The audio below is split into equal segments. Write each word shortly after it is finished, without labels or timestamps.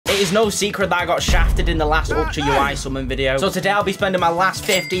is no secret that I got shafted in the last Ultra UI summon video. So today I'll be spending my last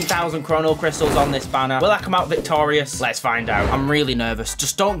 15,000 chrono crystals on this banner. Will I come out victorious? Let's find out. I'm really nervous.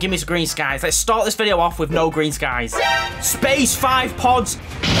 Just don't give me some green skies. Let's start this video off with no green skies. Space 5 pods.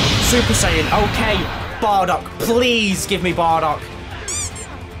 Super Saiyan. Okay. Bardock. Please give me Bardock.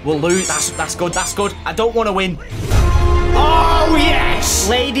 We'll lose. That's good. That's good. I don't want to win. Oh, yes!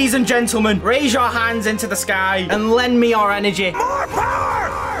 Ladies and gentlemen, raise your hands into the sky and lend me your energy. More power!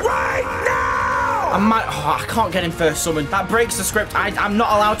 Right now! I can't get in first summon. That breaks the script. I'm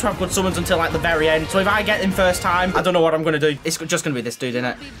not allowed to have good summons until like the very end. So if I get in first time, I don't know what I'm going to do. It's just going to be this dude, isn't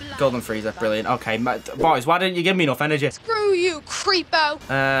it? Golden Freezer. Brilliant. Okay, boys, why didn't you give me enough energy? Screw you, creepo.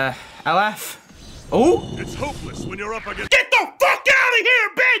 LF. Oh! It's hopeless when you're up against— Get the fuck out of here,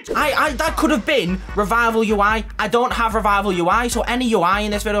 bitch! That could have been Revival UI. I don't have Revival UI, so any UI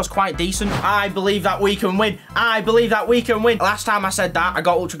in this video is quite decent. I believe that we can win. I believe that we can win. Last time I said that, I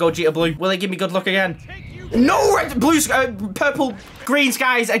got Ultra Gogeta Blue. Will it give me good luck again? No, red, blue, purple, green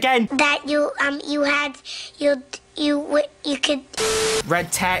skies again. That you could.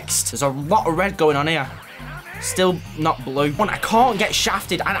 Red text. There's a lot of red going on here. Still not blue. I can't get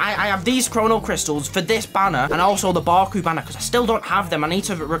shafted, and I have these chrono crystals for this banner and also the Goku banner because I still don't have them. I need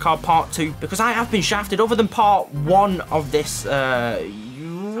to record part 2 because I have been shafted other than part 1 of this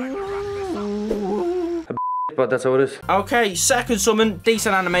but that's how it is. Okay, second summon,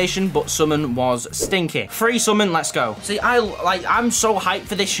 decent animation, but summon was stinky. Free summon, let's go. See, I'm so hyped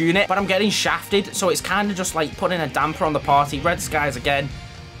for this unit, but I'm getting shafted, so it's kind of just like putting a damper on the party. Red skies again.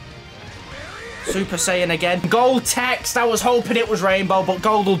 Super Saiyan again. Gold text. I was hoping it was rainbow, but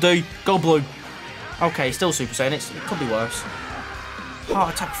gold will do. Go blue. Okay, still Super Saiyan. It could be worse.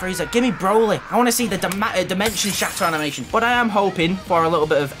 Heart attack Frieza. Give me Broly. I want to see the dimension shatter animation. But I am hoping for a little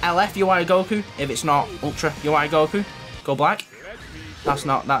bit of LF UI Goku. If it's not Ultra UI Goku. Go black. That's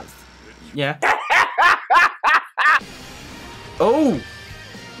not that. Yeah. Oh.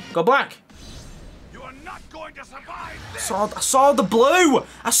 Go black. I saw the blue.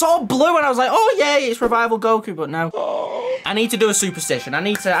 I saw blue and I was like, oh yeah, it's Revival Goku, but no. I need to do a superstition. I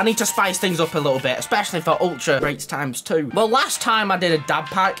need to spice things up a little bit, especially for Ultra rates ×2. Well, last time I did a dab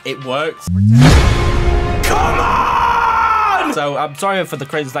pack, it worked. Come on! So I'm sorry for the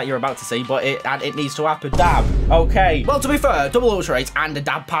cringe that you're about to see, but it needs to happen. Dab. Okay. Well, to be fair, double Ultra rates and a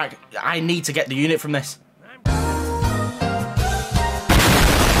dab pack, I need to get the unit from this.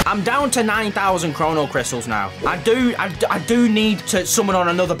 I'm down to 9,000 chrono crystals now. I do need to summon on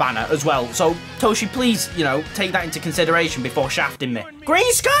another banner as well. So Toshi, please, you know, take that into consideration before shafting me.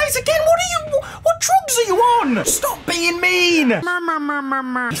 Green skies again? What drugs are you on? Stop being mean.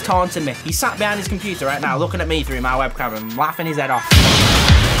 He's taunting me. He's sat behind his computer right now, looking at me through my webcam and laughing his head off.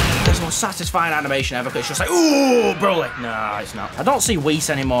 There's the most satisfying animation ever, because it's just like, ooh, Broly. No, it's not. I don't see Whis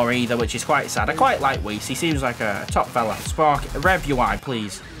anymore either, which is quite sad. I quite like Whis. He seems like a top fella. Spark, Rev UI,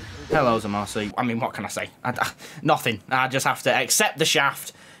 please. Hello, Zamasi. I mean, what can I say? Nothing. I just have to accept the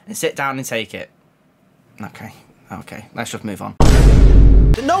shaft and sit down and take it. Okay. Let's just move on.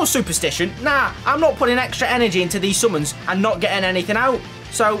 No superstition. Nah, I'm not putting extra energy into these summons and not getting anything out.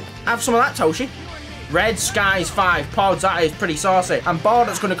 So, have some of that, Toshi. Red skies 5 pods. That is pretty saucy. And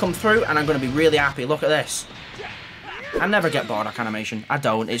Bardock's going to come through and I'm going to be really happy. Look at this. I never get Bardock animation. I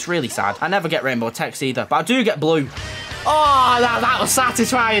don't. It's really sad. I never get rainbow text either, but I do get blue. Oh, that was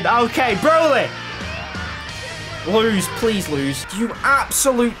satisfying. Okay, Broly. Lose, please lose. You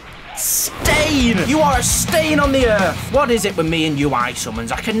absolute stain. You are a stain on the earth. What is it with me and UI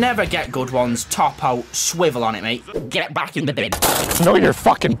summons? I can never get good ones. Top out, swivel on it, mate. Get back in the bin. Know your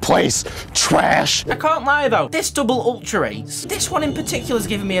fucking place, trash. I can't lie though. This double Ultra rates, this one in particular is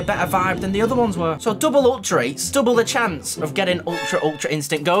giving me a better vibe than the other ones were. So double Ultra rates, double the chance of getting Ultra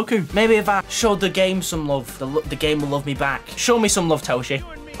Instant Goku. Maybe if I showed the game some love, the game will love me back. Show me some love, Toshi.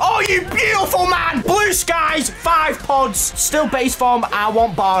 Oh, you beautiful man! Blue skies, 5 pods. Still base form. I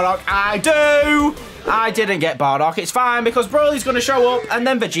want Bardock. I do. I didn't get Bardock. It's fine because Broly's going to show up and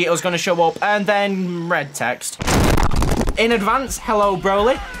then Vegeta's going to show up and then red text. In advance, hello,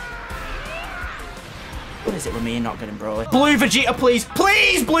 Broly. What is it with me and not getting Broly? Blue Vegeta, please.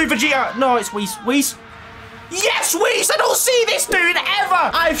 Please, Blue Vegeta. No, it's Whis. Yes, Whis! I don't see this dude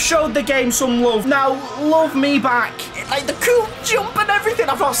ever! I've showed the game some love. Now, love me back. Like, the cool jump and everything.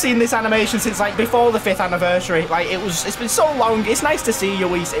 I've not seen this animation since, like, before the 5th anniversary. Like, it's been so long. It's nice to see you,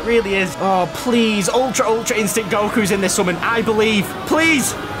 Whis. It really is. Oh, please. Ultra Instant Goku's in this summon. I believe.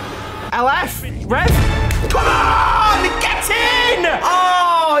 Please. LF. Rev. Come on! Get in!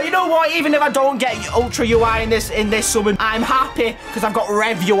 Oh! Oh, you know what? Even if I don't get Ultra UI in this summon, I'm happy because I've got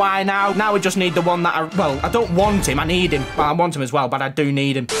Rev UI now. Now we just need the one that I don't want him. I need him. Well, I want him as well, but I do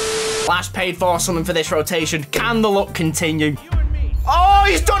need him. Last paid for summon for this rotation. Can the luck continue? Oh,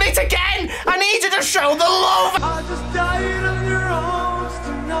 he's done it again! I need you to show the love! I just died on your arms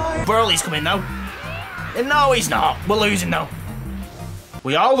tonight. Burley's coming though. No, he's not. We're losing though.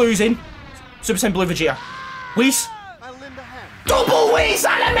 We are losing. Super Simple Vegeta. Whis. Double Whis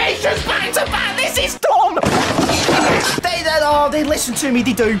animations back to back. This is dumb. They listen to me.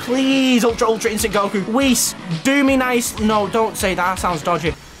 They do. Please, Ultra Instant Goku. Whis, do me nice. No, don't say that. That sounds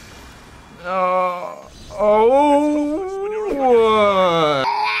dodgy.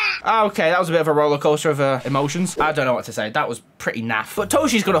 Okay, that was a bit of a roller coaster of emotions. I don't know what to say. That was pretty naff. But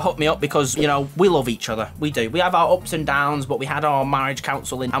Toshi's gonna hook me up because, you know, we love each other. We do. We have our ups and downs, but we had our marriage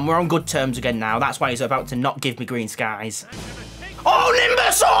counselling and we're on good terms again now. That's why he's about to not give me green skies. Oh,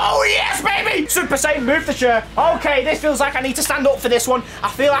 Nimbus! Oh, yes, baby! Super Saiyan, move the chair. Okay, this feels like I need to stand up for this one. I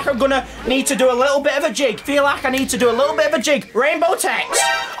feel like I'm gonna need to do a little bit of a jig. Rainbow text.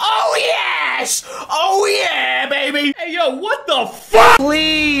 Oh, yes! Oh, yeah, baby! Hey, yo, what the fuck?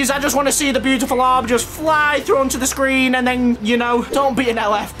 Please, I just want to see the beautiful orb just fly through onto the screen and then, you know, don't be an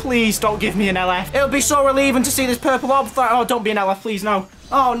LF. Please, don't give me an LF. It'll be so relieving to see this purple orb fly. Oh, don't be an LF, please, no.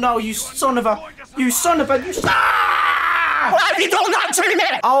 Oh, no, you son of a... Why have you done that to me?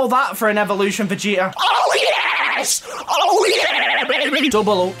 All that for an evolution Vegeta. Oh, yes! Oh, yeah, baby!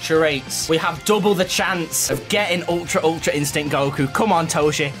 Double Ultra rates. We have double the chance of getting Ultra Instinct Goku. Come on,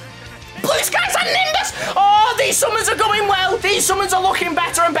 Toshi. Blue Skies and Nimbus! Oh, these summons are going well. These summons are looking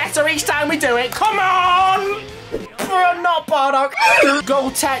better and better each time we do it. Come on! Not Bardock. Go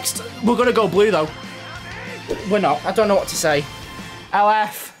text. We're going to go blue, though. We're not. I don't know what to say.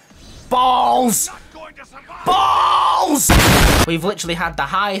 LF. Balls! Balls! We've literally had the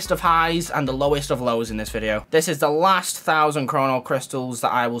highest of highs and the lowest of lows in this video. This is the last 1,000 Chrono Crystals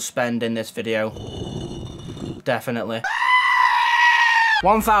that I will spend in this video. Definitely.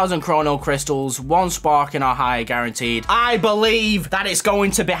 1,000 Chrono Crystals, 1 Sparking or higher guaranteed. I believe that it's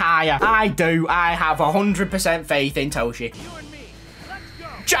going to be higher. I do. I have 100% faith in Toshi.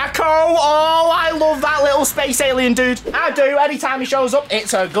 Jacko! Oh, I love that little space alien dude. I do. Anytime he shows up,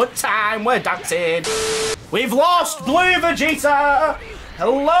 it's a good time. We're dancing. We've lost Blue Vegeta.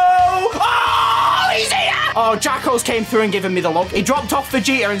 Hello? Oh, he's here! Oh, Jacko's came through and given me the look. He dropped off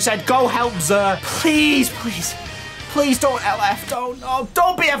Vegeta and said, go help Zer. Please, please. Please don't LF.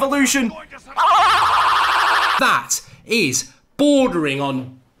 Don't be evolution. That is bordering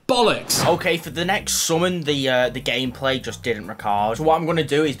on bollocks. Okay, for the next summon, the gameplay just didn't record. So what I'm gonna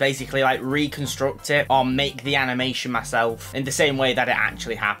do is basically like reconstruct it or make the animation myself in the same way that it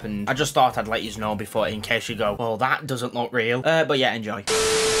actually happened. I just thought I'd let you know before, in case you go, well, that doesn't look real. But yeah, enjoy.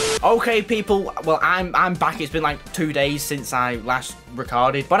 Okay, people. Well, I'm back. It's been like 2 days since I last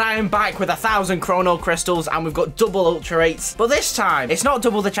recorded, but I am back with 1,000 Chrono Crystals and we've got double Ultra rates. But this time, it's not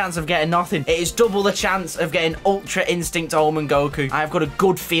double the chance of getting nothing. It is double the chance of getting Ultra Instinct Omen Goku. I've got a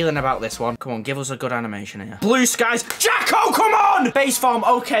good feeling about this one. Come on, give us a good animation here. Blue Skies. Jacko, come on! Base form,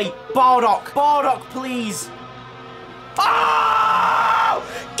 okay. Bardock. Bardock, please. Oh!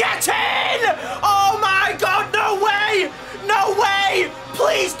 Get in! Oh my god, no way! No way!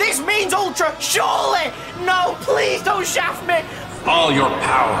 Please, this means Ultra, surely! No, please don't shaft me! All your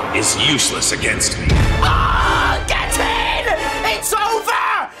power is useless against me. Ah! Get in! It's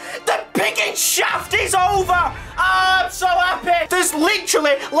over! The picking shaft is over! Oh, I'm so happy! There's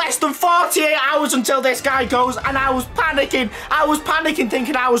literally less than 48 hours until this guy goes, and I was panicking. I was panicking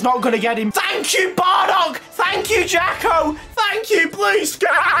thinking I was not going to get him. Thank you, Bardock! Thank you, Jacko! Thank you, Blue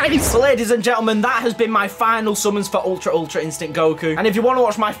Skies! So, ladies and gentlemen, that has been my final summons for Ultra Instinct Goku. And if you want to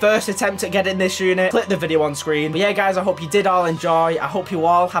watch my first attempt at getting this unit, click the video on screen. But yeah, guys, I hope you did all enjoy. I hope you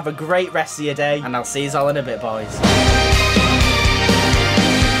all have a great rest of your day, and I'll see you all in a bit, boys.